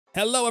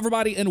Hello,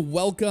 everybody, and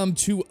welcome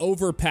to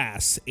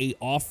Overpass, a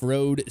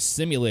off-road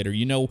simulator.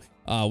 You know,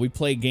 we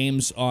play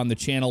games on the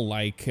channel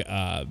like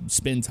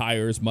Spin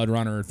Tires, Mud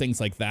Runner,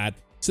 things like that.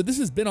 So this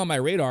has been on my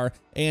radar,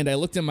 and I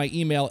looked in my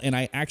email, and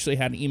I actually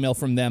had an email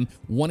from them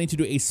wanting to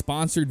do a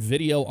sponsored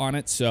video on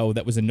it, so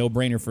that was a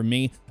no-brainer for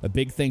me. A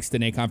big thanks to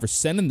Nacon for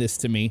sending this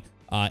to me,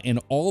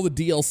 and all the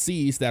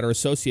DLCs that are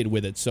associated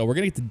with it. So we're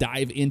going to get to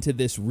dive into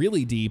this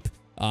really deep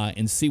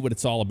and see what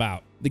it's all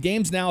about. The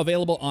game's now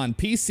available on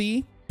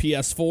PC,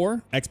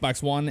 PS4,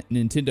 Xbox One,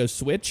 Nintendo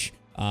Switch.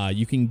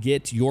 You can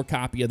get your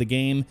copy of the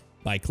game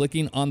by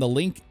clicking on the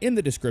link in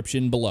the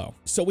description below.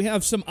 So we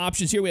have some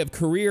options here. We have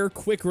career,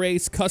 quick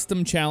race,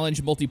 custom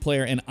challenge,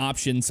 multiplayer, and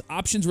options.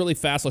 Options really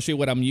fast. I'll show you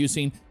what I'm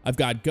using. I've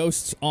got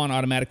ghosts on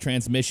automatic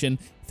transmission,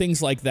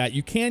 things like that.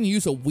 You can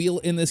use a wheel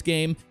in this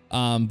game,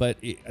 but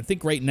I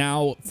think right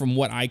now, from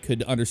what I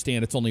could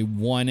understand, it's only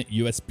one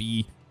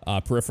USB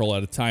peripheral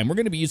at a time. We're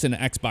going to be using an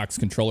Xbox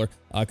controller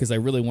because I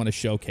really want to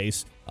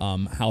showcase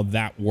how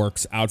that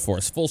works out for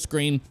us. Full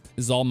screen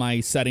is all my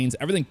settings.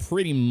 Everything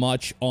pretty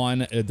much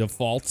on a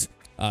default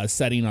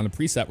setting on a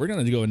preset. We're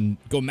going to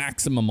go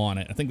maximum on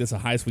it. I think that's the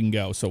highest we can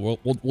go, so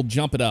we'll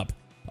jump it up.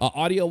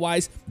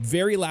 Audio-wise,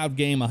 very loud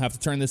game. I'll have to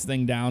turn this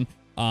thing down.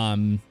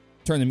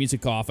 Turn the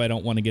music off. I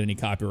don't want to get any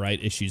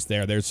copyright issues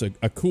there. There's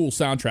a cool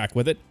soundtrack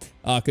with it.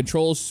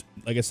 Controls,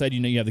 like I said,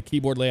 you have the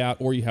keyboard layout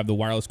or you have the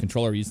wireless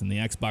controller using the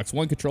Xbox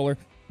One controller.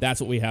 That's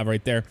what we have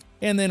right there.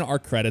 And then our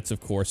credits, of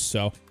course.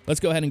 So let's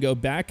go ahead and go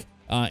back,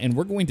 and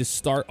we're going to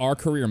start our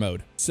career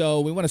mode.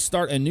 So we want to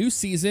start a new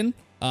season.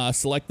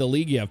 Select the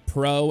league. You have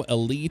Pro,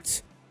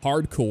 Elite,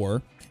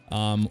 Hardcore,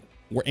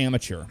 or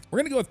Amateur. We're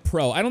going to go with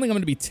Pro. I don't think I'm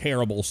going to be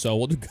terrible, so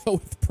we'll go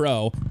with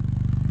Pro.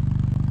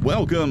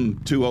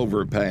 Welcome to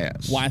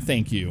Overpass. Why,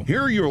 thank you.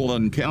 Here you'll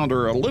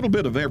encounter a little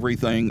bit of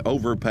everything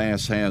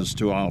Overpass has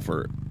to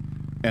offer.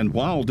 And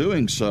while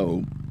doing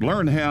so,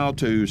 learn how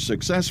to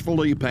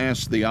successfully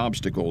pass the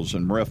obstacles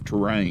in rough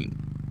terrain.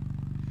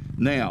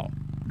 Now,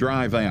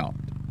 drive out.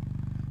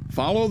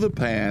 Follow the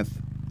path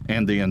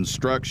and the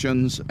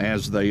instructions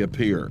as they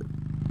appear.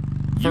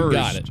 You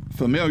got it. First,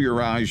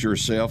 familiarize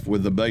yourself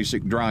with the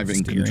basic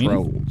driving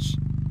controls.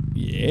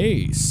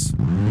 Yes.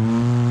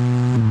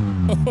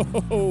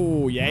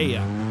 Oh,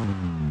 yeah.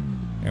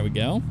 There we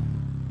go.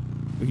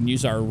 We can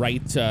use our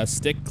right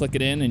stick, click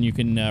it in, and you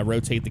can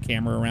rotate the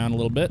camera around a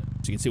little bit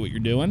so you can see what you're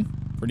doing.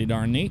 Pretty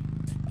darn neat.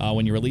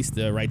 When you release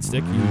the right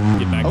stick, you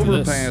get back to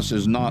this. Overpass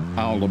is not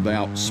all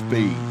about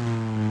speed.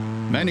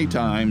 Many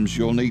times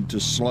you'll need to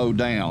slow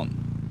down,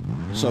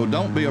 so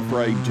don't be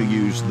afraid to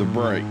use the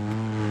brake.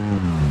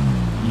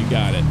 You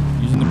got it.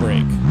 Using the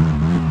brake.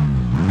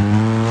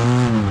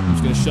 I'm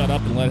just going to shut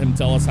up and let him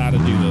tell us how to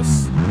do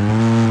this.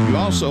 You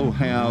also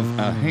have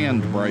a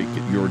handbrake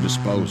at your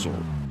disposal.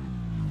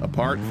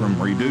 Apart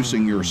from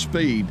reducing your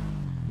speed,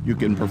 you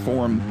can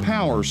perform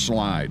power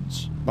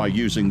slides by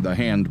using the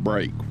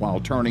handbrake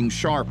while turning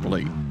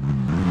sharply.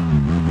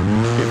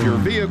 If your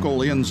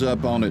vehicle ends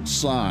up on its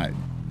side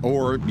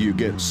or you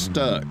get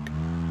stuck,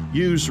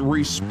 use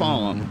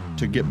respawn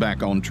to get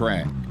back on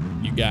track.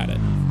 You got it.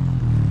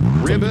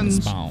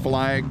 Ribbons,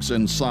 flags,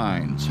 and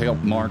signs help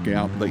mark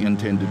out the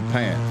intended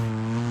path.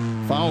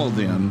 Follow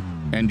them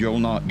and you'll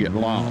not get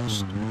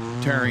lost.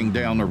 Tearing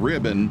down a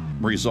ribbon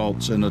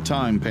results in a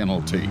time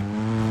penalty.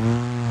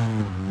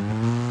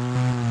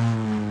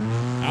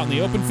 Out in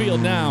the open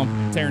field now,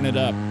 tearing it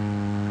up.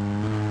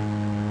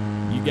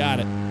 You got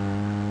it.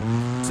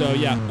 So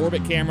yeah,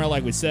 orbit camera,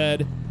 like we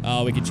said.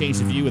 We can change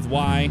the view with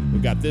Y.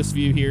 We've got this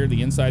view here,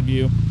 the inside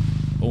view.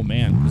 Oh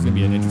man, this is gonna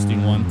be an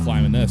interesting one,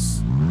 climbing this.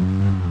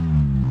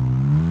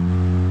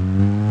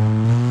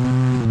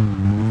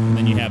 And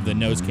then you have the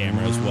nose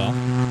camera as well.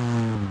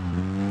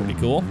 Pretty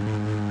cool.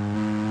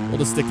 We'll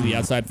just stick to the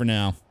outside for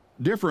now.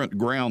 Different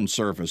ground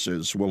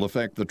surfaces will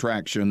affect the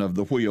traction of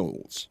the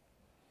wheels.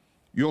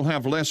 You'll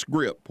have less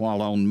grip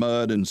while on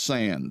mud and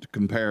sand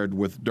compared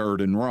with dirt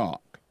and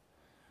rock.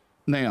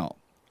 Now,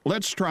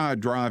 let's try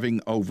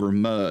driving over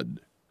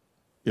mud.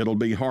 It'll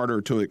be harder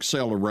to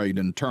accelerate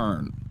and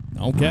turn.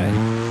 Okay.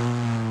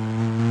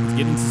 Let's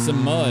get into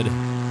some mud.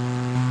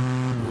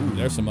 Ooh,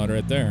 there's some mud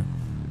right there.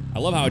 I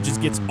love how it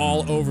just gets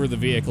all over the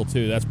vehicle,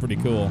 too. That's pretty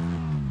cool.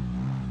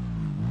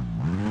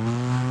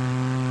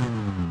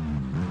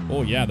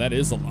 Oh, yeah, that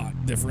is a lot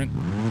different.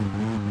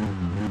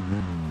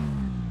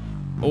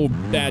 Oh,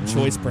 bad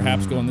choice,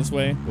 perhaps, going this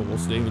way. But we'll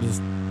see. We'll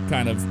just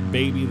kind of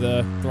baby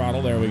the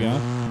throttle. There we go.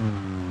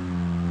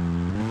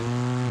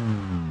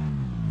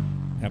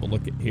 Have a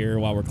look at here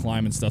while we're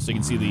climbing stuff so you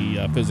can see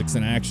the physics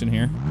in action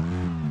here.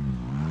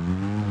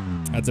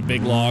 That's a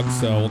big log,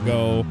 so we'll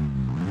go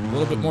a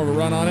little bit more of a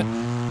run on it.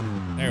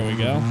 There we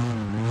go.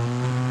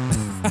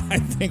 I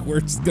think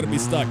we're just going to be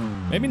stuck.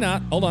 Maybe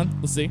not. Hold on.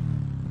 Let's see.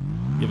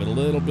 Give it a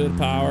little bit of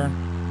power.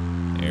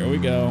 There we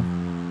go.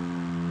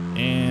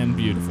 And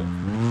beautiful.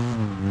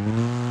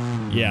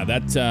 Yeah,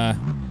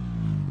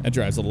 that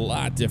drives a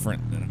lot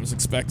different than I was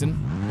expecting.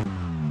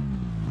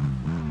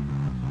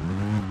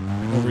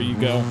 Over you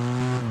go.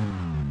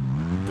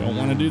 Don't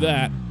want to do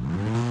that.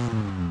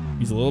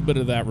 Use a little bit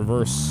of that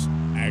reverse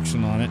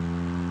traction on it.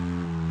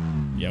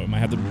 Yeah, we might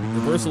have to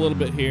reverse a little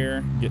bit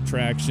here, get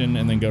traction,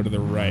 and then go to the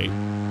right.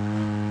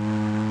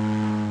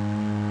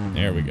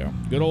 There we go.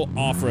 Good old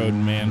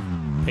off-roading, man.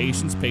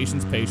 Patience,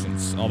 patience,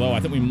 patience. Although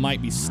I think we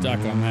might be stuck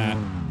on that.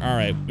 All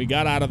right, we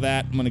got out of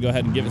that. I'm going to go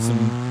ahead and give it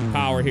some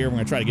power here. We're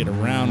going to try to get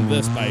around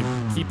this by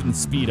keeping the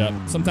speed up.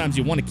 Sometimes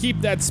you want to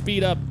keep that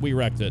speed up. We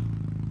wrecked it.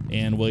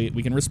 And we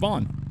can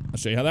respawn. I'll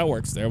show you how that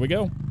works. There we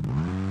go.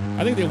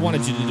 I think they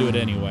wanted you to do it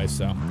anyway,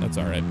 so that's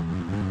all right.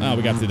 Oh,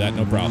 we got through that,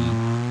 no problem.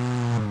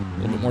 A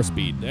little bit more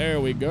speed. There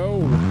we go.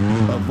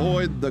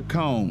 Avoid the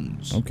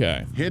cones.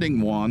 Okay.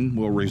 Hitting one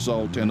will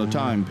result in a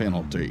time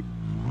penalty.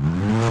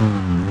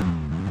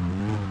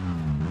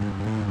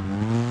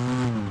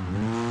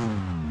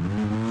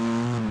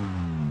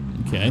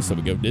 Okay, so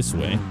we go this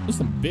way. There's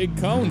some big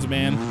cones,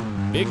 man.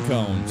 Big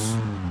cones.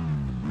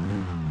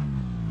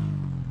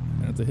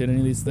 I have to hit any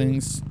of these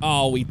things.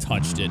 Oh, we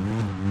touched it.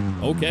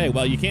 Okay,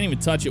 well, you can't even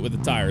touch it with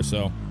the tire,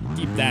 so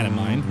keep that in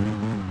mind.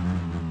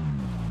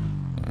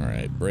 All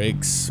right,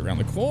 brakes around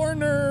the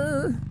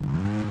corner.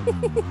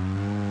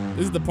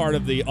 This is the part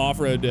of the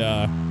off-road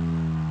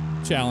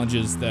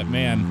challenges that,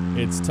 man,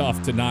 it's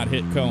tough to not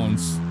hit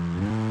cones.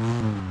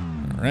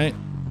 All right,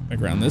 back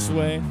around this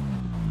way.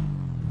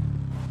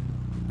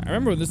 I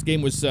remember when this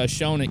game was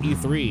shown at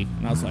E3,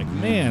 and I was like,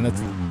 man,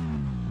 that's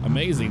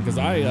amazing, because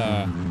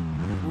I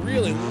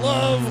really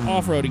love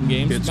off-roading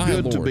games. It's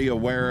good to be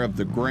aware of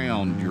the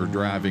ground you're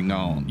driving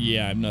on.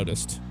 Yeah, I've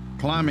noticed.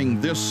 Climbing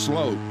this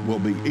slope will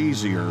be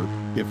easier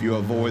if you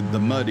avoid the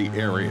muddy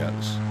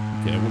areas.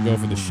 Okay, we'll go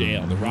for the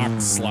shale, the rock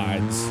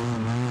slides.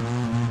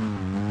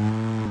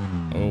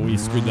 Oh, we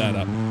screwed that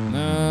up.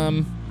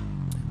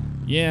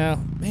 Yeah,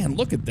 man,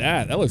 look at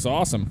that. That looks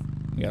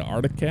awesome. We got an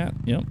Arctic cat.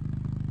 Yep.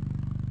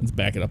 Let's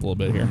back it up a little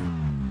bit here.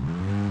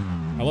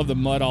 I love the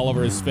mud all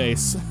over his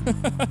face.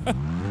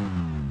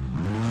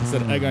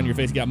 Instead of egg on your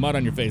face, you got mud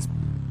on your face.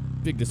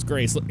 Big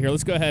disgrace. Here,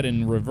 let's go ahead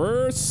and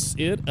reverse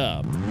it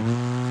up.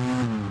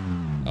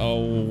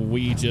 Oh,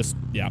 we just,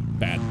 yeah,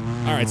 bad.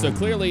 All right, so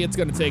clearly it's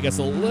gonna take us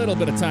a little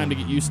bit of time to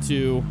get used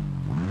to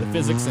the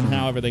physics and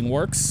how everything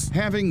works.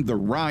 Having the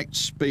right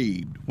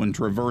speed when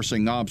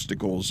traversing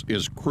obstacles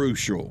is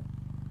crucial.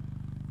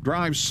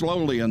 Drive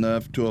slowly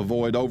enough to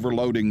avoid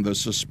overloading the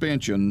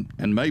suspension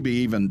and maybe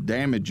even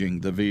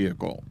damaging the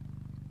vehicle.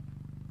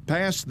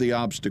 Pass the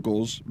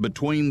obstacles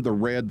between the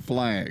red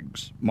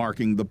flags,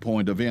 marking the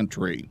point of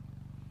entry.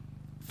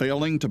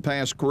 Failing to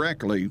pass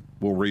correctly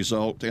will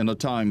result in a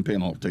time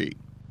penalty.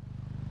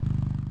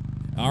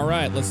 All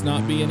right, let's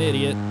not be an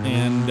idiot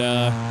and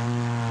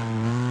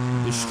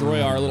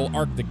destroy our little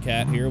Arctic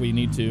cat here. We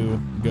need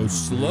to go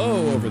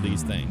slow over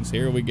these things.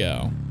 Here we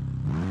go.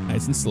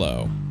 Nice and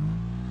slow.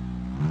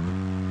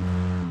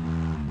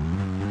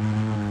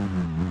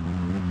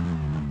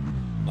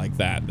 Like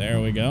that. There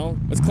we go.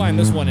 Let's climb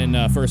this one in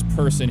first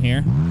person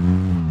here.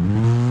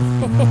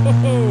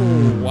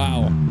 Oh,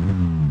 wow.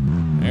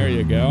 There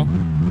you go.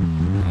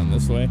 On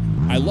this way.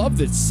 I love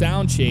the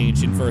sound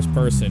change in first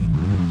person.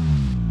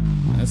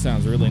 That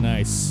sounds really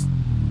nice.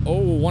 Oh,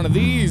 one of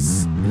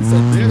these.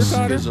 This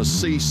is a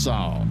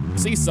seesaw.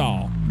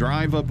 Seesaw.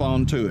 Drive up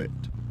onto it.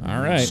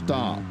 All right.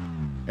 Stop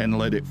and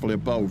let it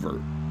flip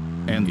over,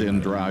 and then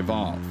drive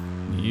off.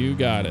 You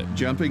got it.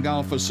 Jumping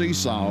off a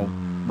seesaw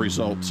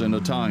results in a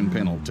time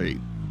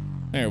penalty.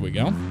 There we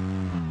go.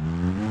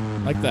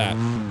 Like that.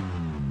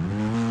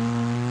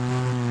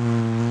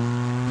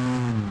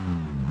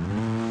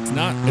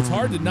 It's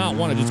hard to not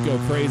want to just go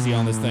crazy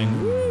on this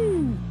thing.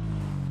 Woo!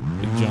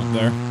 Big jump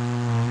there.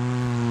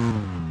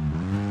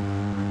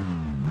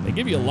 They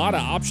give you a lot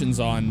of options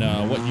on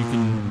what you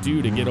can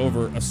do to get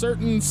over a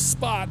certain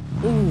spot.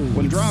 Ooh,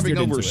 when driving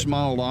over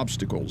small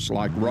obstacles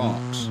like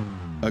rocks,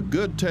 a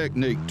good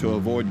technique to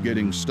avoid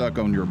getting stuck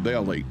on your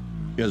belly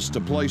is to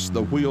place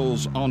the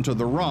wheels onto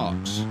the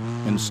rocks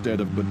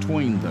instead of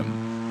between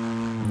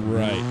them.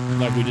 Right,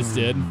 like we just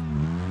did.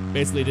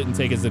 Basically didn't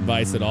take his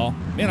advice at all.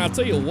 Man, I'll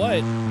tell you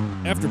what,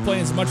 after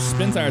playing as much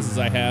spin tires as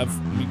I have,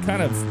 I'm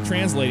kind of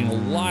translating a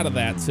lot of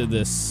that to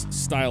this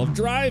style of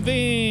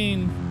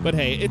driving. But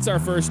hey, it's our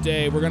first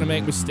day. We're gonna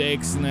make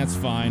mistakes, and that's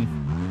fine.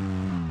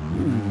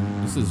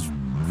 Ooh, this is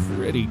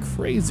pretty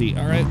crazy.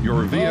 All right.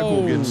 Your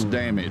vehicle gets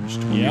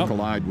damaged when you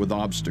collide with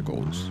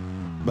obstacles,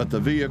 but the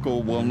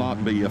vehicle will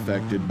not be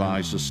affected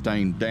by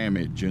sustained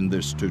damage in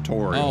this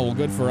tutorial. Oh, well,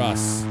 good for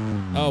us.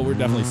 Oh, we're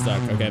definitely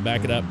stuck. Okay,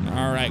 back it up.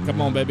 All right,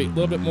 come on, baby. A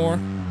little bit more. A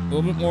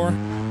little bit more.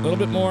 A little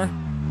bit more.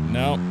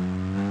 No.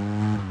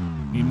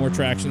 Need more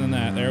traction than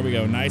that. There we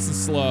go. Nice and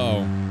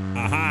slow.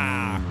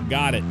 Aha!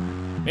 Got it.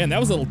 Man, that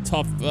was a little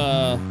tough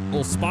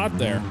little spot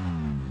there.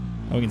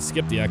 Oh, we can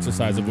skip the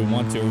exercise if we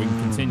want to, or we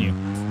can continue.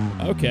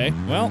 Okay,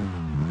 well,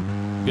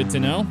 good to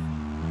know.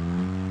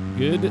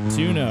 Good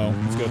to know.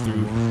 Let's go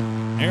through.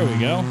 There we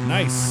go.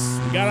 Nice.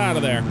 We got out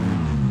of there.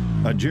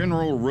 A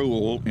general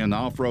rule in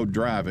off-road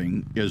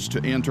driving is to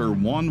enter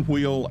one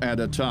wheel at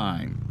a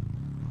time.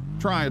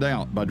 Try it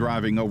out by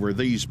driving over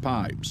these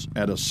pipes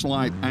at a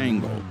slight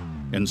angle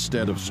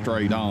instead of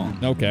straight on.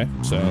 Okay,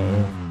 so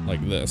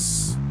like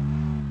this.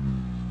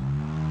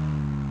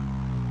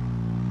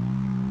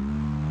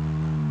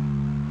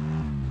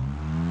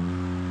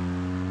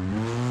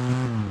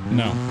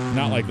 No,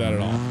 not like that at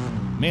all.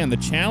 Man, the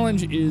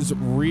challenge is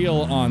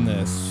real on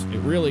this. It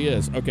really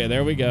is. Okay,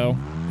 there we go.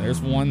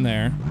 There's one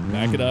there.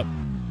 Back it up.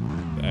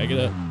 Back it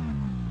up.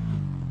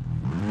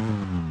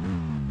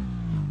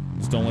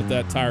 Just don't let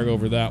that tire go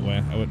over that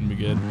way. That wouldn't be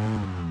good.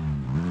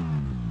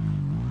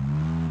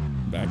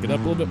 Back it up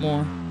a little bit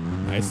more.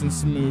 Nice and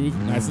smooth.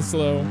 Nice and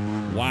slow.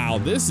 Wow,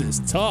 this is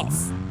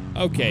tough.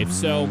 Okay,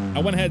 so I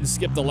went ahead and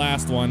skipped the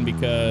last one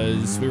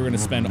because we were going to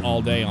spend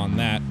all day on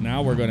that.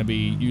 Now we're going to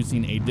be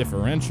using a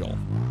differential.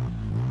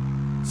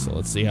 So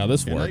let's see how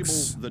this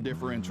works. Enable the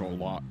differential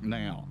lock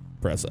now.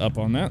 Press up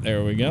on that.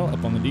 There we go.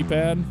 Up on the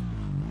D-pad.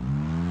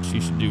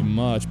 She should do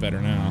much better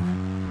now.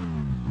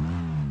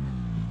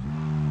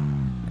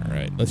 All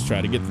right, let's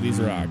try to get to these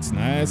rocks.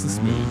 Nice and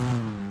smooth.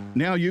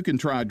 Now you can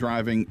try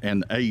driving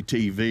an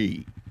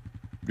ATV.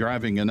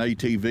 Driving an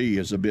ATV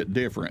is a bit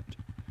different.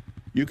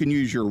 You can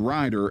use your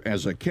rider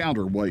as a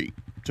counterweight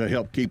to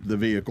help keep the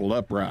vehicle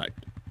upright.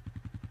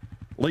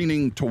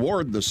 Leaning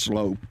toward the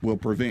slope will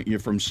prevent you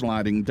from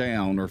sliding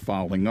down or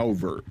falling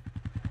over.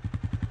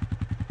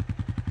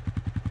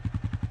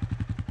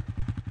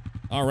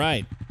 All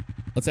right,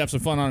 let's have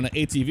some fun on an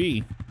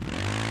ATV.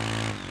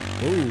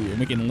 Ooh, and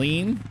we can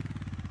lean.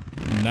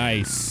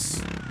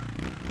 Nice.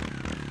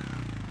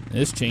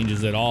 This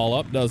changes it all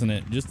up, doesn't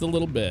it? Just a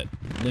little bit.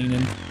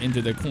 Leaning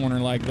into the corner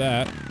like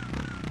that.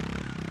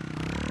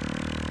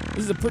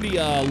 This is a pretty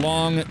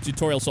long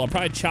tutorial, so I'll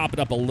probably chop it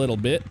up a little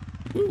bit.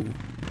 Ooh.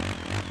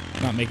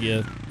 Not make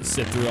you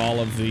sit through all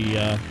of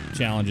the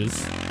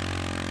challenges.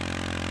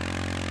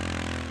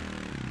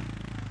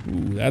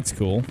 Ooh, that's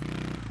cool.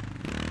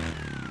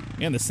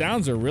 Man, the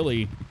sounds are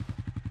really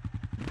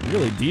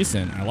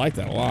decent. I like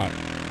that a lot.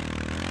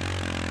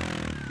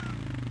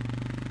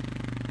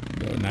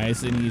 Go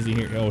nice and easy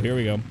here. Oh, here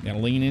we go. Gotta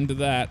lean into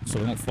that so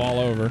we don't fall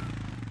over.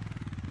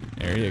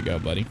 There you go,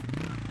 buddy.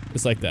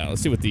 Just like that.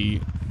 Let's see what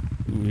the...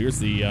 Ooh, here's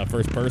the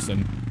first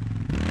person.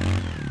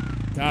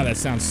 God, that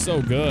sounds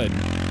so good.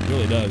 It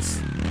really does.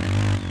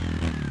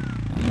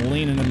 I'm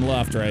leaning in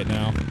left right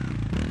now.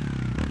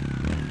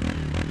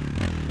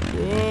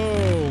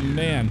 Whoa,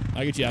 man.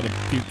 I'll get you out of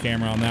the puke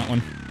camera on that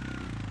one.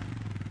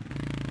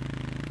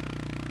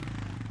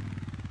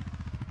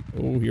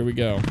 Oh, here we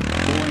go.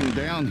 Going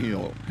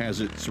downhill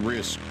has its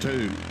risk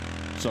too,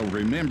 so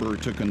remember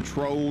to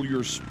control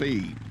your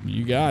speed.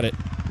 You got it.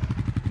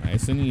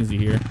 Nice and easy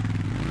here.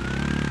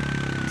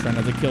 Try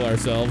not to kill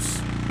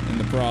ourselves in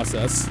the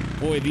process.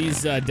 Boy,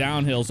 these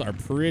downhills are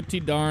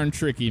pretty darn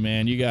tricky,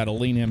 man. You gotta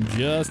lean him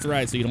just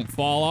right so you don't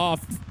fall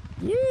off.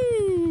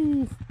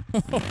 Woo!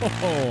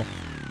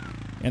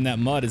 And that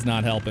mud is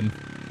not helping.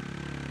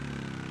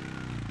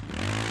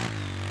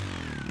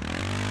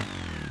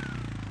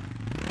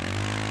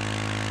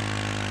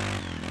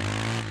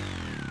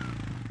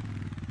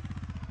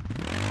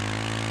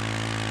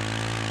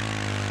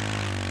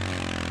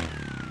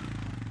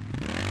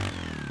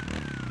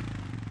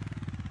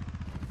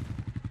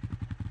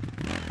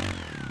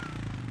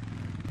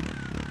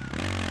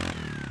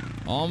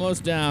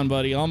 Almost down,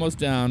 buddy. Almost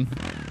down.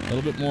 A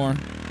little bit more.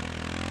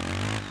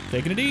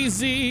 Taking it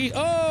easy.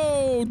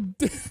 Oh!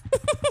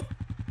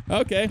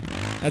 Okay.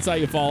 That's how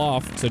you fall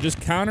off. So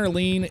just counter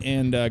lean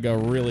and go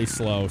really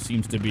slow.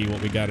 Seems to be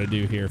what we got to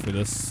do here for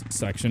this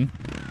section.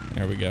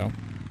 There we go.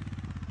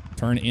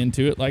 Turn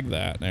into it like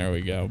that. There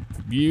we go.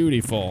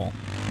 Beautiful.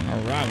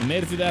 All right. We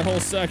made it through that whole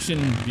section.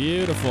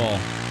 Beautiful.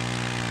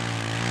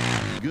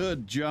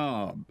 Good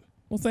job.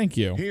 Well, thank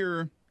you.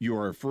 Here, you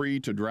are free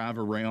to drive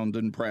around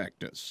and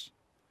practice.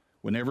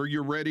 Whenever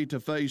you're ready to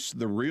face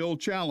the real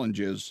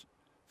challenges,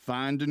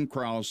 find and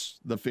cross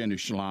the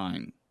finish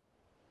line.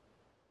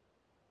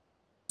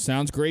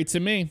 Sounds great to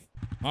me.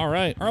 All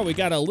right. All right, we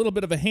got a little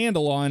bit of a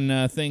handle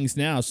on things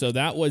now. So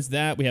that was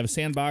that. We have a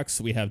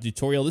sandbox. We have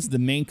tutorial. This is the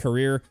main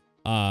career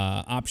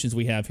options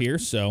we have here.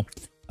 So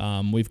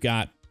we've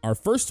got our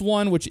first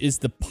one, which is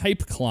the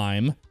pipe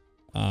climb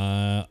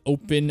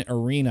open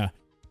arena.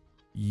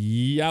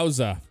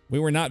 Yowza. We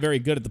were not very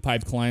good at the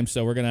pipe climb,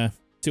 so we're going to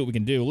see what we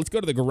can do. Let's go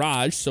to the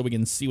garage so we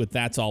can see what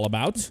that's all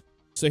about.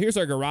 So here's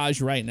our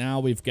garage right now.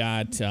 We've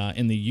got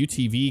in the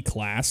UTV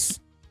class,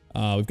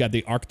 we've got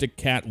the Arctic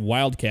Cat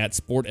Wildcat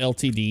Sport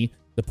LTD,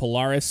 the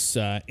Polaris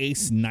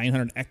Ace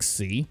 900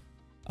 XC,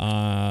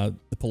 the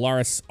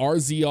Polaris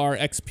RZR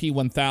XP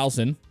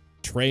 1000,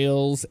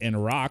 Trails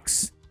and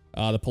Rocks,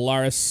 the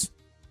Polaris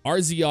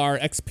RZR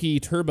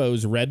XP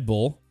Turbos Red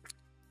Bull.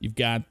 You've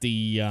got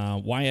the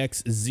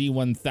YX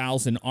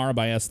Z1000 R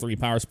x S3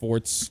 Power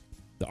Sports,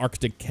 the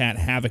Arctic Cat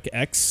Havoc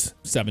X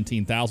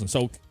 17,000.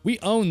 So we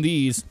own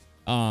these,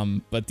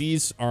 but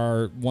these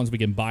are ones we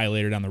can buy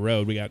later down the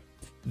road. We got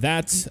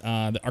that,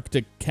 the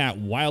Arctic Cat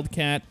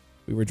Wildcat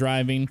we were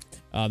driving,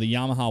 the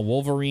Yamaha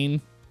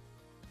Wolverine.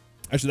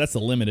 Actually, that's the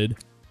limited.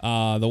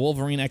 The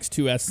Wolverine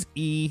X2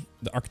 SE,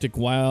 the Arctic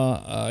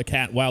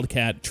Cat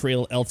Wildcat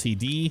Trail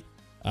LTD,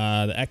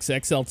 the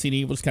XX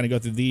LTD. We'll just kind of go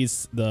through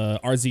these.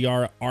 The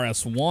RZR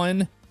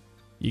RS1.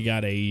 You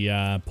got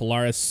a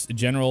Polaris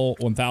General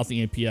 1000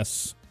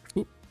 APS.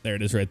 Oop, there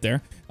it is right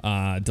there.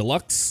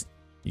 Deluxe.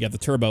 You got the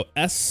Turbo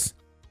S.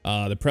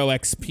 the Pro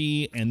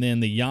XP, and then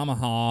the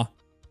Yamaha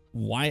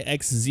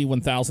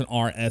YXZ1000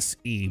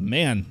 RSE.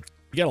 Man,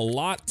 we got a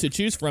lot to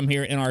choose from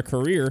here in our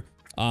career.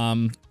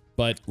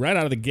 But right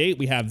out of the gate,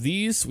 we have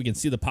these. We can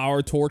see the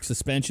power, torque,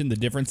 suspension, the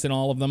difference in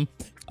all of them.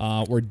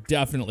 We're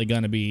definitely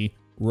going to be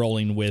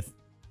rolling with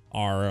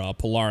our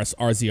Polaris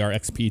RZR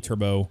XP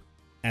Turbo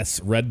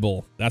S Red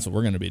Bull. That's what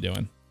we're going to be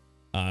doing.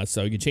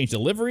 So you can change the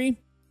livery.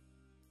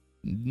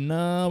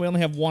 No, we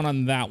only have one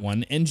on that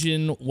one.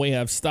 Engine, we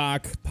have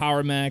stock,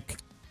 power mech.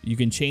 You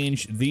can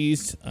change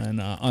these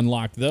and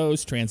unlock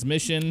those.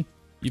 Transmission,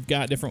 you've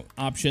got different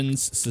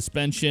options.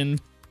 Suspension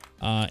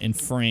and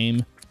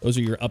frame. Those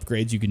are your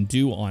upgrades you can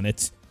do on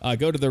it.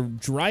 Go to the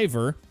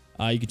driver.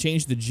 You can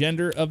change the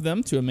gender of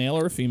them to a male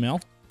or a female.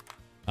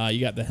 You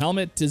got the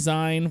helmet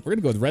design. We're going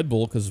to go with Red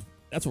Bull because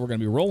that's what we're going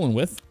to be rolling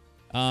with.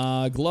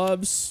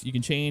 Gloves, you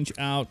can change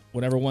out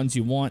whatever ones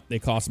you want. They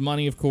cost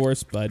money, of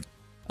course, but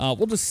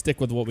we'll just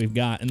stick with what we've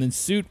got. And then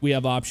suit, we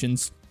have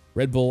options.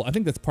 Red Bull, I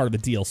think that's part of the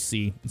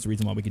DLC. That's the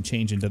reason why we can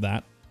change into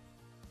that.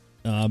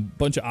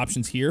 Bunch of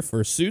options here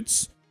for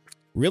suits.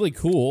 Really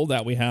cool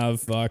that we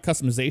have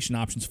customization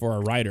options for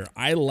our rider.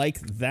 I like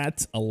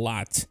that a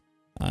lot.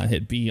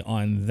 Hit B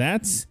on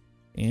that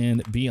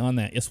and B on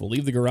that. Yes, we'll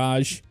leave the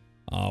garage.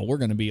 We're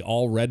going to be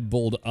all Red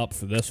Bulled up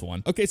for this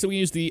one. Okay, so we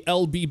use the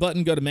LB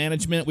button, go to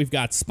management. We've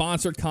got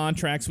sponsored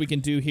contracts we can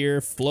do here.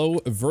 Flo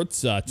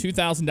Verza,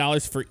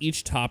 $2,000 for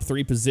each top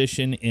 3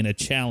 position in a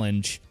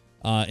challenge.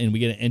 And we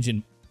get an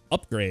engine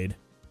upgrade.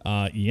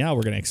 Yeah,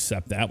 we're going to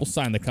accept that. We'll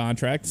sign the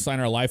contract, sign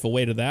our life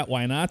away to that.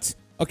 Why not?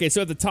 Okay,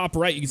 so at the top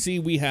right, you can see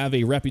we have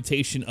a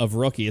reputation of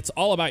rookie. It's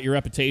all about your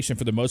reputation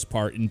for the most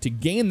part. And to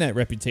gain that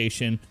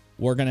reputation,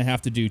 we're going to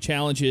have to do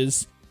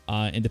challenges.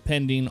 And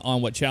depending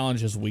on what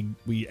challenges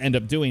we end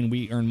up doing,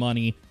 we earn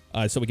money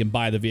so we can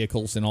buy the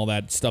vehicles and all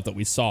that stuff that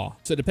we saw.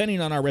 So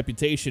depending on our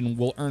reputation,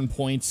 we'll earn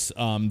points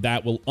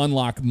that will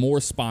unlock more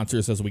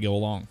sponsors as we go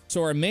along.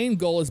 So our main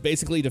goal is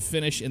basically to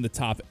finish in the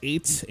top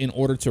 8 in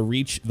order to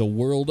reach the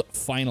World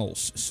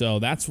Finals. So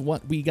that's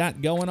what we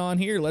got going on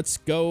here. Let's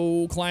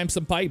go climb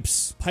some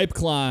pipes. Pipe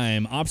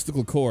climb,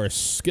 obstacle course,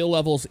 skill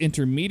levels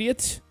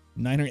intermediate,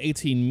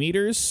 918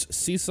 meters,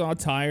 seesaw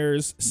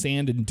tires,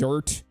 sand and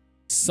dirt,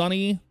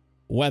 sunny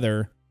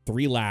weather,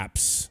 3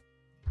 laps.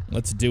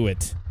 Let's do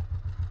it.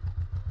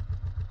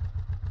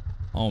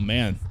 Oh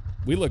man,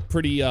 we look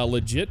pretty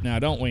legit now,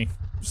 don't we?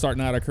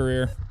 Starting out our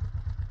career.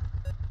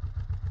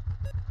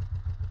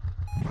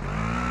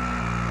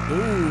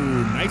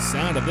 Ooh, nice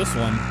sound of this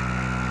one.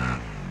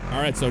 All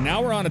right, so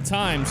now we're on a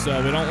time,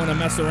 so we don't want to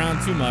mess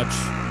around too much.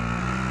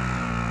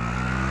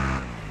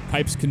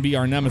 Pipes can be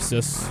our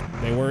nemesis.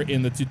 They were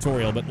in the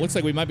tutorial, but looks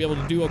like we might be able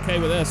to do okay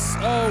with this.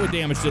 Oh, we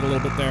damaged it a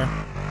little bit there.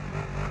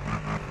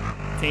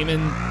 Came in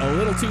a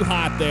little too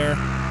hot there.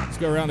 Let's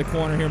go around the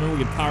corner here. Maybe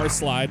we can power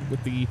slide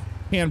with the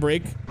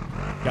handbrake.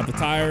 Got the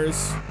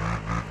tires.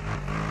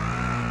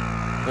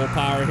 Full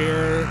power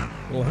here.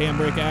 Little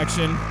handbrake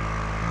action.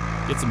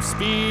 Get some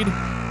speed.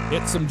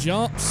 Hit some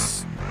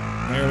jumps.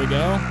 There we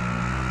go.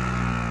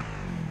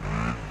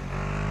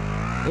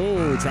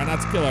 Ooh, try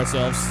not to kill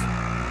ourselves.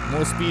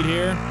 More speed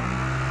here.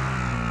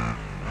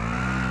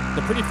 It's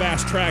a pretty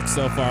fast track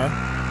so far.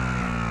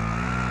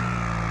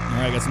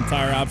 All right, got some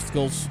tire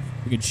obstacles.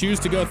 We can choose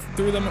to go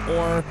through them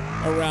or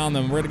around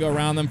them. We're going to go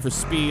around them for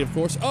speed, of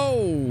course.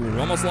 Oh,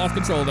 almost lost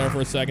control there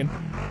for a second.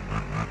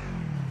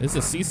 Is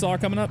this a seesaw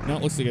coming up? No,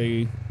 it looks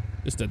like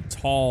just a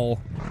tall...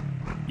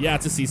 Yeah,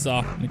 it's a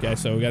seesaw. Okay,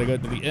 so we got to go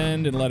to the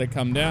end and let it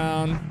come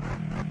down.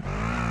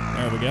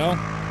 There we go.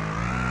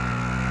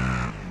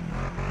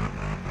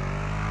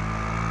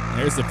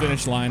 There's the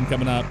finish line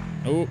coming up.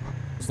 Oh,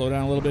 slow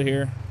down a little bit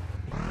here.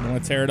 Don't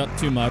want to tear it up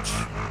too much.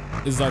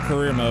 This is our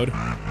career mode.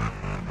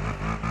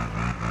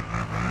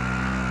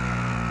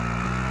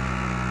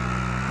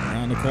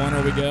 Around the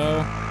corner we go.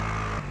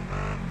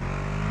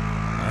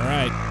 All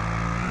right.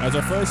 That was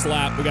our first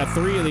lap. We got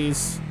 3 of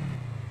these.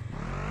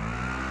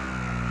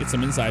 Get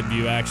some inside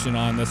view action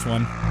on this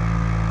one.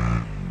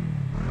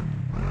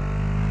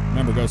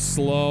 Remember, go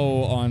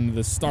slow on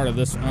the start of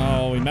this.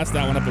 Oh, we messed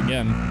that one up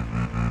again.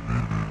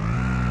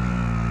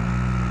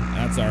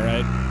 That's all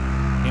right.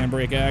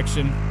 Handbrake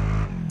action.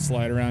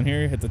 Slide around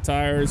here, hit the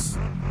tires.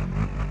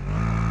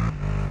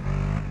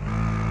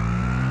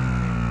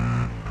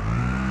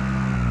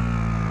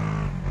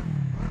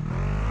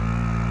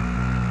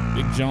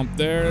 Big jump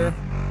there.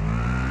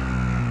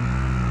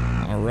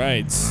 All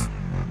right.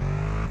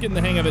 Getting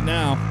the hang of it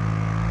now.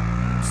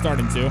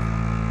 Starting to.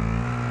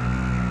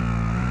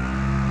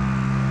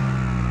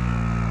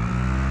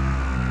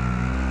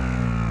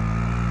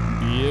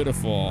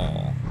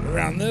 Beautiful.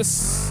 Around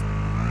this.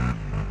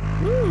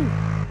 Woo.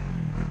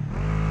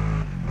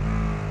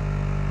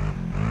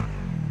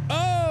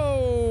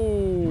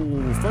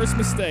 Oh! First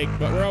mistake,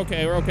 but we're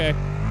okay, we're okay.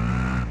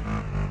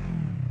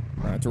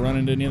 Not to run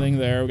into anything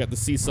there. We got the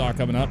seesaw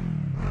coming up.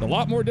 A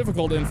lot more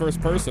difficult in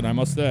first person, I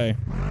must say.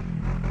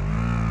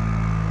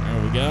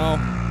 There we go.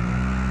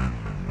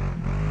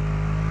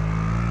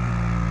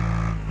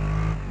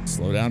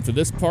 Slow down for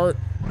this part.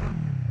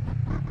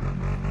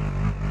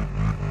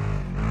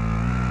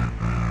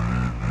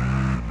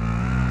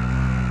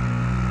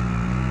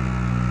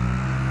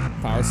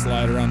 Power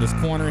slide around this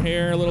corner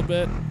here a little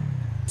bit.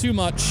 Too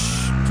much.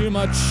 Too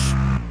much.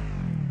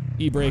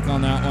 E-brake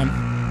on that one.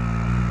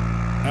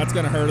 That's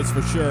gonna hurt us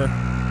for sure.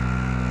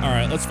 All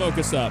right, let's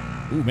focus up.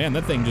 Ooh, man,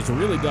 that thing just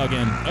really dug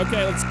in.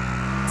 Okay, let's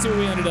see where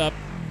we ended up.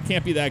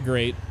 Can't be that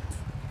great.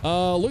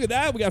 Look at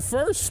that, we got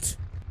first,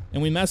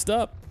 and we messed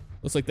up.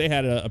 Looks like they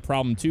had a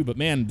problem too, but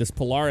man, this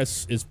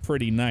Polaris is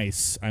pretty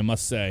nice, I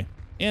must say.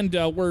 And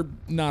we're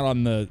not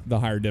on the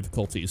higher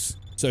difficulties.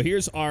 So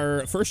here's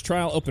our first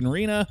trial open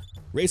arena.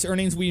 Race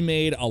earnings, we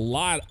made a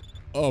lot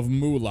of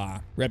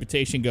moolah.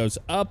 Reputation goes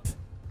up,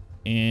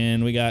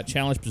 and we got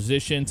challenge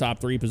position, top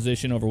 3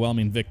 position,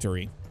 overwhelming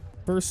victory.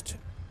 First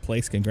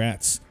place,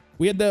 congrats.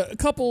 We had a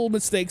couple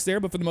mistakes there,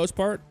 but for the most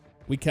part,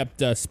 we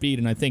kept speed,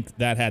 and I think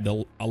that had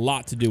a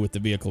lot to do with the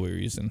vehicle we were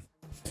using.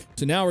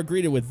 So now we're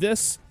greeted with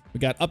this. We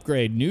got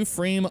upgrade, new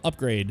frame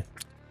upgrade.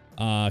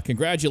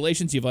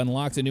 Congratulations, you've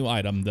unlocked a new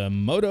item. The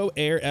Moto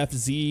Air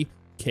FZ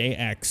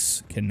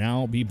KX can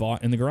now be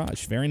bought in the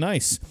garage. Very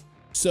nice.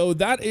 So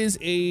that is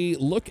a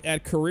look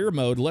at career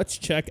mode. Let's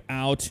check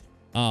out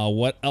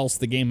what else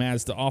the game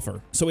has to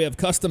offer. So we have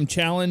custom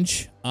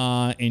challenge,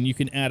 and you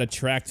can add a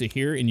track to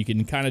here, and you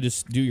can kind of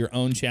just do your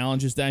own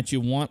challenges that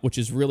you want, which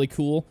is really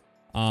cool.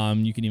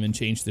 You can even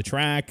change the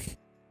track,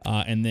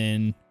 and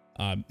then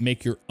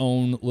make your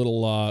own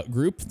little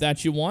group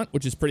that you want,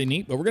 which is pretty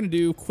neat. But we're going to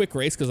do quick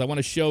race because I want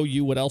to show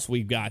you what else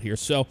we've got here.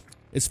 So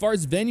as far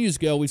as venues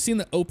go, we've seen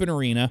the open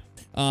arena.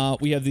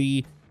 We have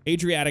the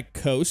Adriatic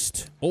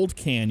Coast, Old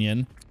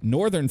Canyon,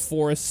 Northern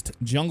Forest,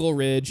 Jungle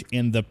Ridge,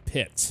 and the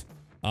Pit.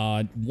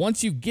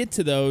 Once you get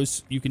to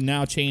those, you can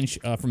now change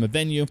from a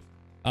venue.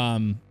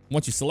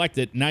 Once you select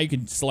it, now you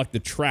can select the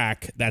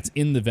track that's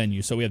in the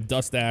venue. So we have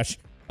Dust Dash,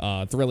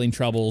 Thrilling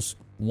Troubles,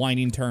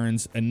 Winding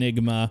Turns,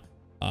 Enigma,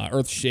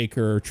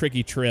 Earthshaker,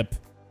 Tricky Trip,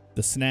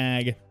 The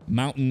Snag,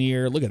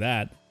 Mountaineer, look at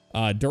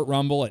that, Dirt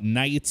Rumble at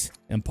Night,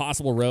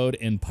 Impossible Road,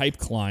 and Pipe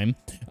Climb.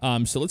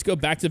 So let's go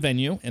back to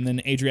venue, and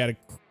then Adriatic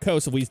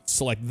Coast, if we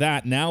select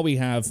that, now we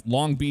have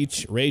Long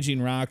Beach,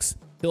 Raging Rocks,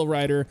 Hill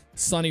Rider,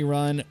 Sunny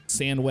Run,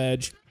 Sand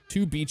Wedge,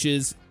 Two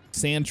Beaches,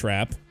 Sand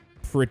Trap,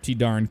 pretty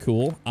darn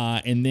cool.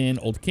 And then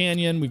Old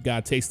Canyon, we've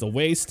got Taste of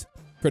Waste,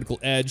 Critical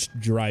Edge,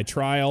 Dry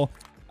Trial,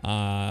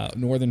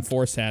 Northern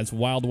Forest has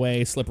Wild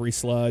Way, Slippery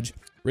Sludge,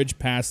 Ridge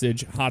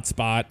Passage,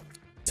 Hotspot,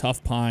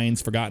 Tough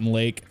Pines, Forgotten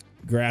Lake,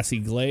 Grassy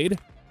Glade.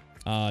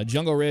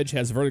 Jungle Ridge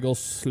has Vertical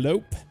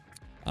Slope,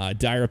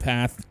 Dire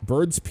Path,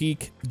 Bird's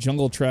Peak,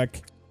 Jungle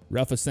Trek,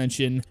 Rough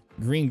Ascension,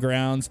 Green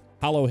Grounds,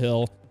 Hollow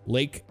Hill,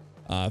 Lake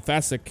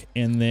Fassic,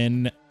 and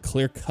then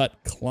Clear Cut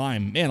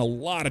Climb. Man, a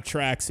lot of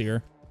tracks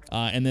here.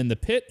 And then the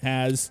Pit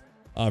has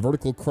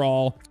Vertical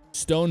Crawl,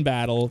 Stone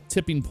Battle,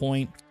 Tipping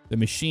Point, The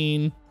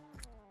Machine,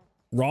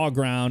 Raw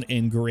Ground,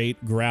 and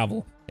Great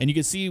Gravel. And you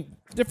can see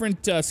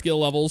different skill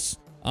levels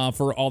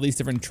for all these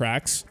different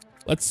tracks.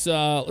 Let's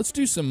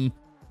do some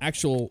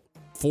actual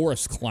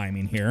forest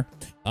climbing here.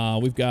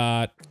 We've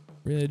got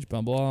Ridge,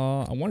 blah,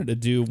 blah. I wanted to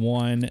do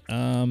one,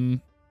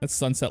 that's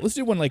sunset. Let's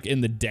do one like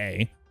in the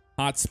day.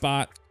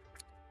 Hotspot,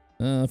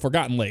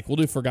 Forgotten Lake. We'll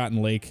do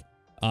Forgotten Lake.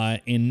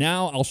 And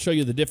now I'll show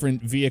you the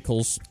different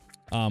vehicles.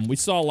 We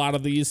saw a lot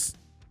of these,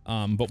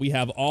 but we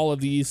have all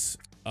of these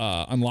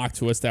unlocked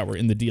to us that were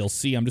in the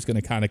DLC. I'm just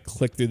going to kind of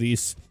click through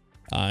these,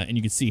 and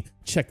you can see,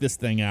 check this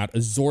thing out. A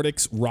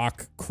Zordix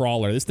Rock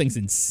Crawler. This thing's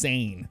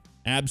insane.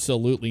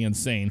 Absolutely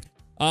insane.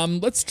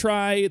 Let's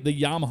try the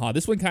Yamaha.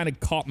 This one kind of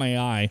caught my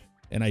eye,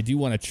 and I do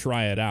want to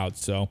try it out.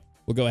 So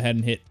we'll go ahead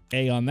and hit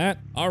A on that.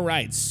 All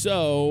right,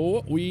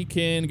 so we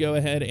can go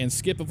ahead and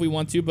skip if we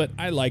want to, but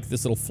I like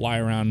this little fly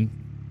around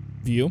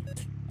view.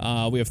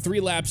 We have 3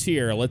 laps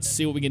here. Let's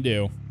see what we can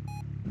do.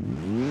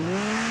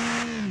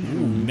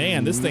 Ooh,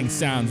 man, this thing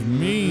sounds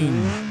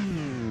mean.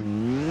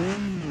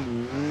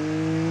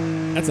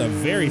 That's a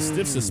very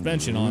stiff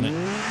suspension on it.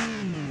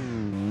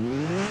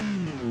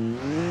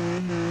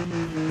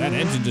 That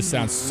engine just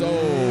sounds so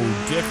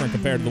different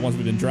compared to the ones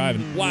we've been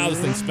driving. Wow, this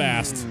thing's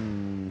fast.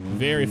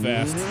 Very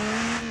fast.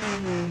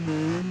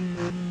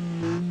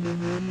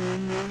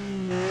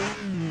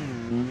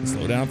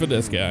 Slow down for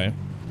this guy.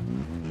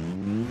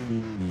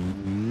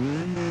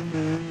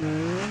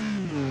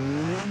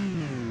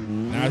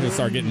 Now it's gonna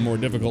start getting more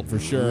difficult for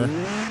sure.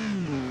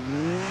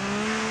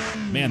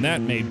 Man,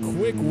 that made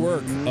quick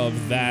work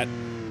of that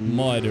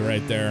mud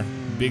right there.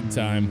 Big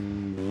time.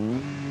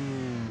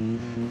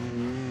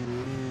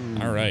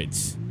 All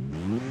right.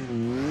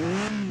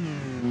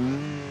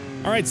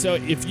 All right, so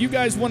if you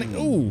guys want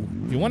to,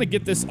 if you want to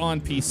get this on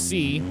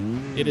PC,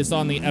 it is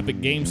on the Epic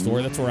Game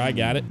Store. That's where I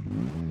got it.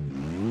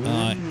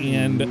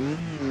 And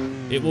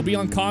it will be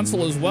on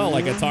console as well,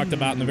 like I talked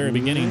about in the very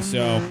beginning.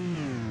 So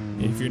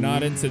if you're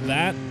not into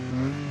that,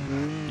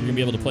 you're gonna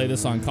be able to play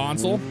this on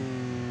console,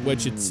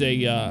 which it's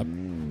a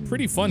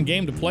pretty fun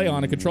game to play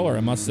on a controller, I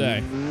must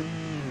say.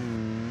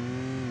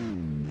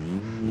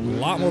 A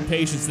lot more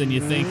patience than you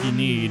think you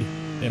need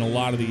in a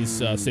lot of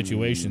these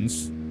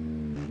situations.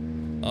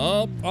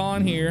 Up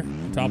on here,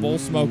 top old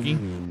Smoky.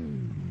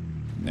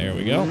 There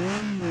we go.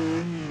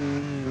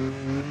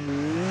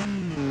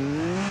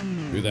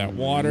 Through that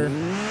water.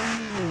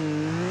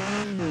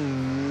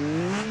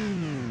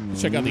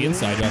 check out the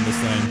inside on this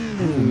thing.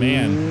 Ooh,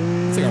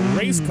 man. It's like a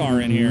race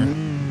car in here.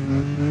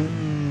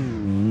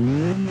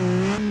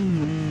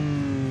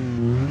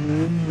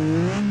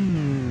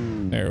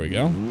 There we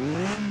go.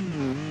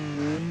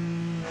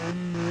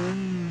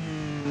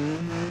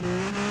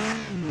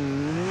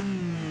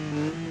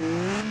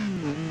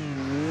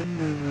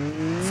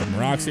 Some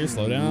rocks here,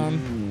 slow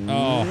down.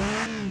 Oh,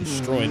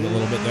 destroyed a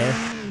little bit there.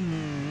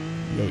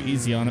 Go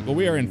easy on it, but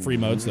we are in free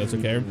mode, so that's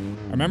okay.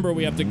 Remember,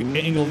 we have to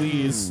angle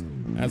these.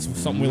 That's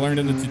something we learned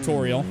in the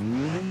tutorial.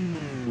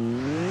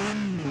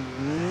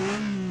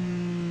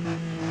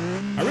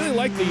 I really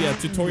like the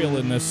tutorial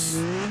in this.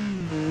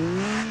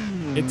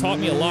 It taught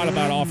me a lot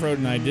about off-road,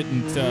 and I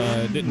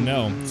didn't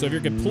know. So if you're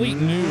a complete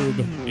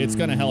noob, it's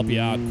gonna help you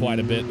out quite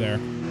a bit there.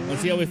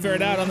 Let's see how we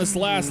fared out on this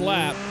last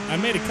lap. I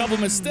made a couple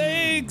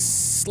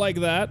mistakes like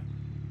that.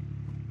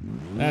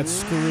 That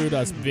screwed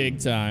us big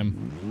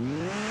time.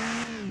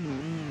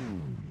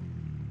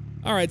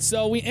 All right,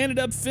 so we ended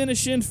up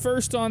finishing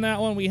first on that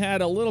one. We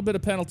had a little bit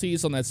of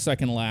penalties on that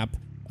second lap,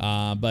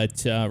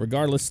 but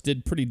regardless,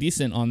 did pretty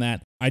decent on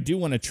that. I do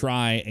want to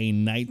try a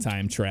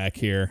nighttime track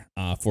here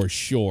for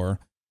sure,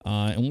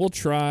 and we'll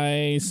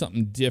try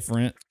something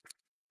different.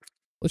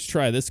 Let's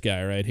try this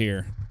guy right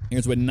here.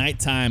 Here's what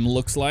nighttime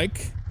looks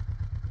like.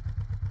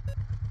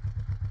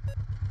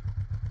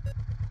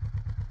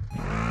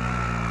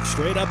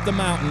 Straight up the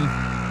mountain.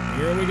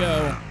 Here we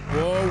go.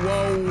 Whoa,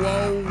 whoa,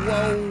 whoa,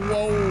 whoa,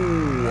 whoa.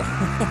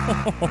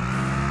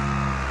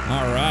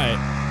 All right.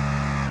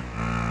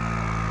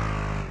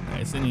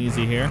 Nice and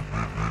easy here.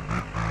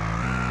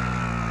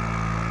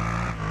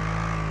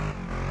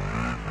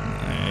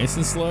 Nice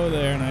and slow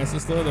there, nice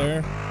and slow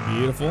there.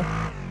 Beautiful.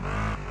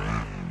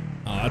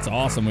 Oh, that's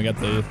awesome. We got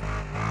the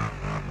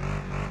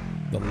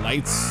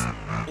lights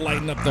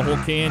lighting up the whole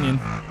canyon.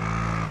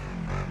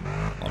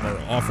 All of our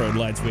off-road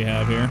lights we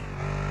have here.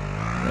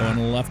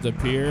 Going left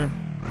up here.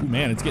 Ooh,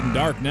 man, it's getting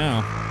dark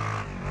now.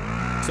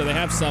 So they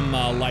have some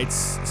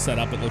lights set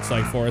up, it looks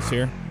like, for us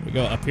here. We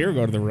go up here,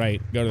 go to the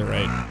right. Go to the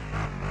right.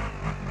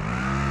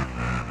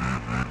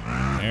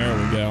 There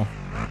we go.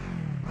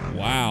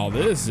 Wow,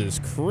 this is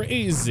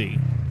crazy.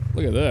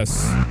 Look at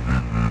this.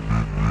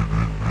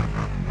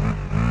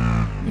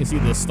 You can see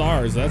the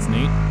stars, that's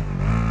neat.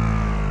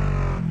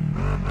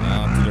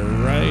 To the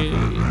right.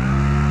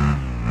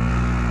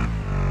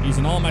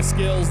 Using all my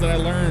skills that I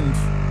learned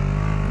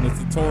in the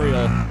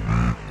tutorial.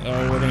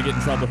 Oh, we're gonna get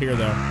in trouble here,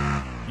 though.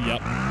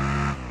 Yep.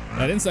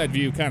 That inside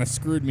view kind of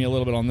screwed me a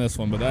little bit on this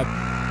one, but that,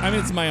 I mean,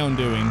 it's my own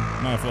doing,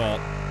 my fault.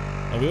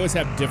 We always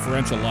have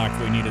differential lock if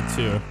we needed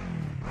to.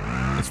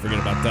 Let's forget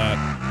about that.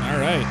 All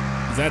right,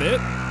 is that it?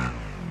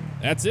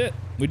 That's it.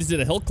 We just did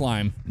a hill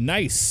climb.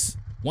 Nice.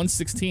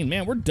 116.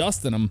 Man, we're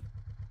dusting them.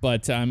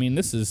 But, I mean,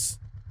 this is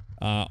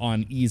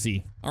on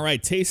easy. All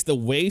right, taste the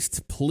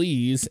waste,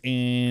 please.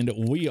 And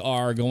we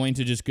are going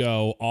to just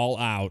go all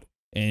out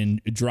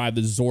and drive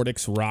the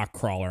Zordix rock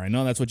crawler. I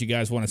know that's what you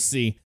guys want to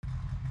see.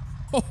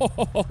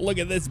 Oh, look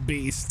at this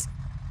beast.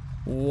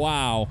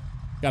 Wow.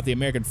 Got the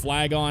American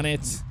flag on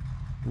it.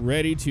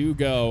 Ready to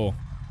go.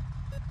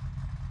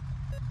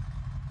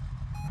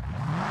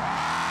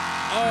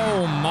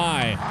 Oh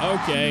my.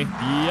 Okay.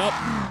 Yup.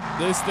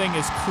 This thing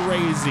is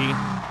crazy.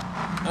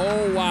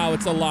 Oh wow,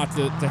 it's a lot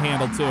to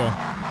handle too.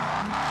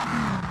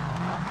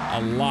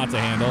 A lot to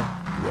handle.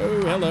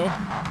 Whoa, hello.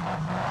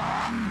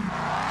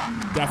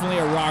 Definitely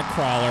a rock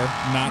crawler,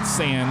 not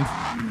sand.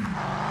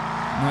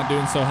 Not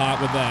doing so hot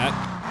with that.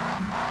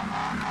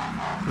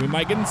 We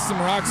might get into some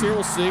rocks here,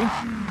 we'll see.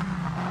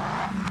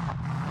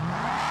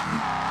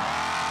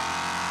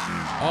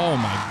 Oh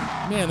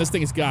my, man, this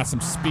thing has got some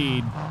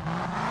speed.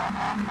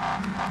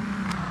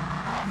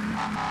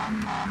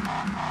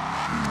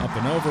 Up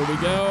and over we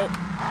go.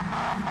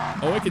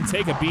 Oh, it can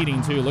take a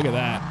beating too, look at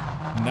that.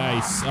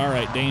 Nice, all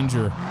right,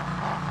 danger.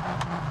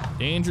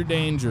 Danger,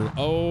 danger.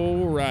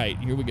 All right,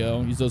 here we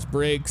go. Use those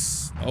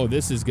brakes. Oh,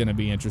 this is gonna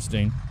be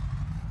interesting.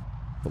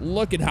 But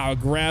look at how it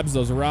grabs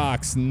those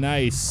rocks.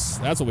 Nice.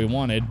 That's what we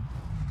wanted.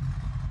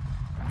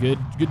 Good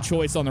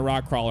choice on the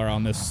rock crawler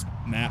on this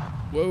map.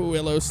 Whoa,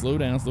 hello, slow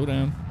down, slow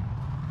down.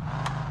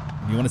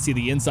 You want to see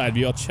the inside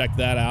view? I'll check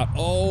that out.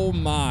 Oh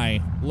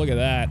my, look at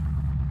that.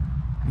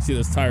 You see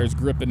those tires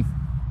gripping.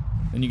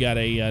 Then you got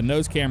a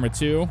nose camera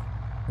too.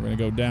 We're gonna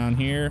go down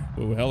here.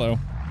 Oh, hello.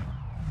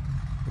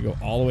 We go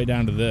all the way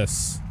down to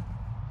this.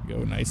 Go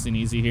nice and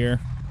easy here.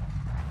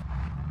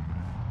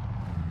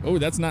 Oh,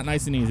 that's not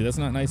nice and easy. That's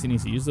not nice and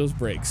easy. Use those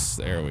brakes.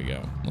 There we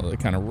go. Let it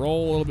kind of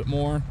roll a little bit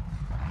more.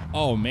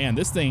 Oh man,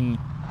 this thing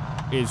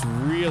is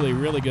really,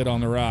 really good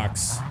on the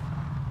rocks.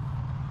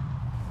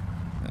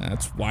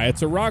 That's why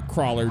it's a rock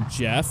crawler,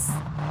 Jeff.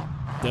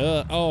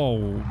 Duh. Oh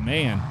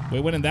man, we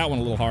went in that one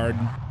a little hard.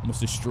 Almost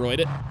destroyed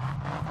it.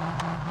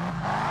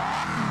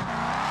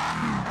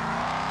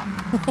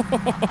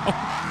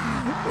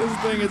 This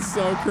thing is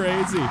so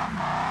crazy.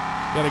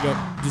 Gotta go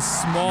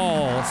just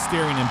small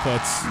steering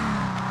inputs.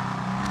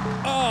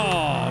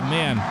 Oh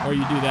man, or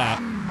you do that.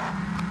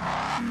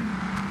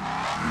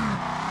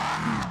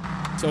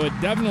 So it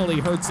definitely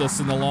hurts us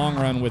in the long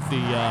run with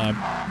the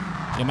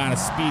the amount of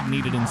speed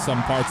needed in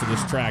some parts of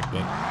this track,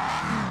 but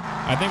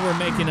I think we're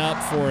making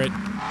up for it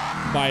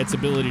by its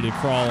ability to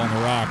crawl on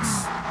the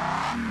rocks.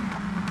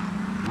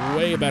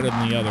 Way better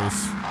than the others.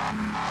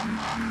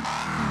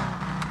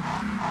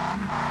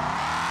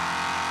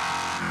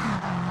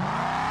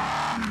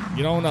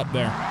 Get on up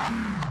there.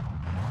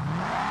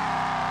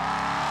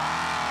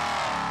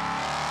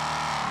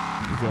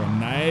 Going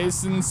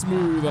nice and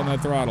smooth on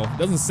that throttle.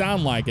 Doesn't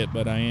sound like it,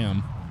 but I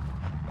am.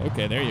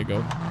 Okay, there you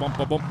go. Bump,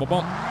 bump, bump, bump,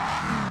 bump.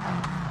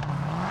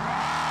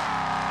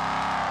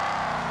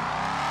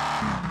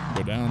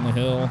 Go down the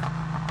hill.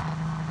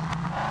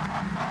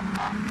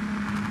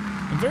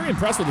 I'm very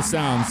impressed with the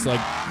sounds. Like,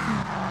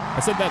 I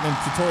said that in the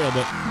tutorial,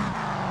 but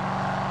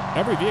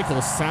every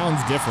vehicle sounds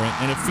different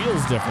and it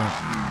feels different.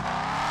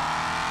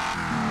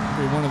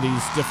 Every one of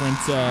these different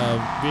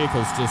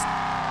vehicles just,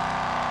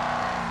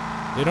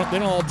 they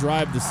don't all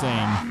drive the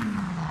same.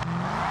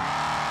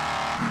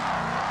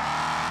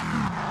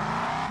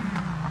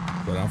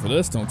 Go down for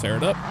this, don't tear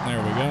it up. There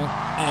we go.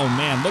 Oh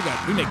man, look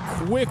at, we make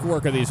quick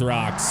work of these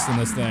rocks in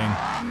this thing.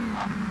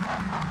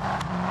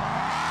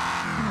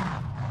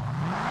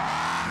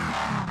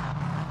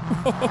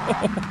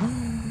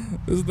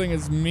 This thing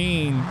is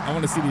mean. I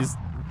want to see these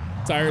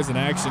tires in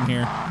action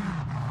here.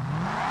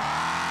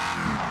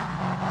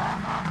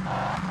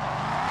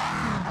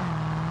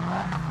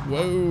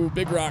 Whoa,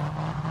 big rock.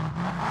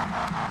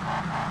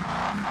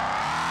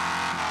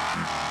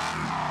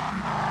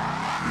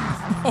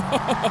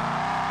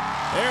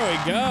 There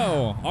we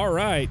go. All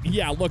right.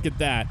 Yeah, look at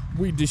that.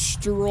 We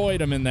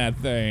destroyed them in that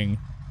thing.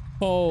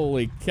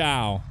 Holy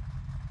cow.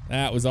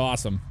 That was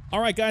awesome. All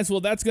right, guys,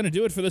 well, that's going to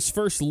do it for this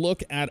first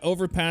look at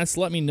Overpass.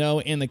 Let me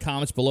know in the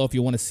comments below if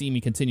you want to see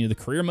me continue the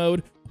career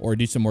mode or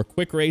do some more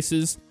quick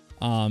races.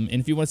 And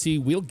if you want to see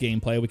wheel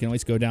gameplay, we can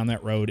always go down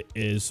that road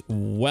as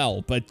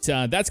well. But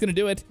that's going to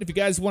do it. If you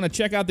guys want to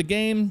check out the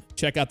game,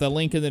 check out the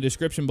link in the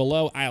description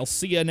below. I'll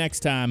see you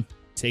next time.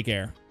 Take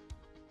care.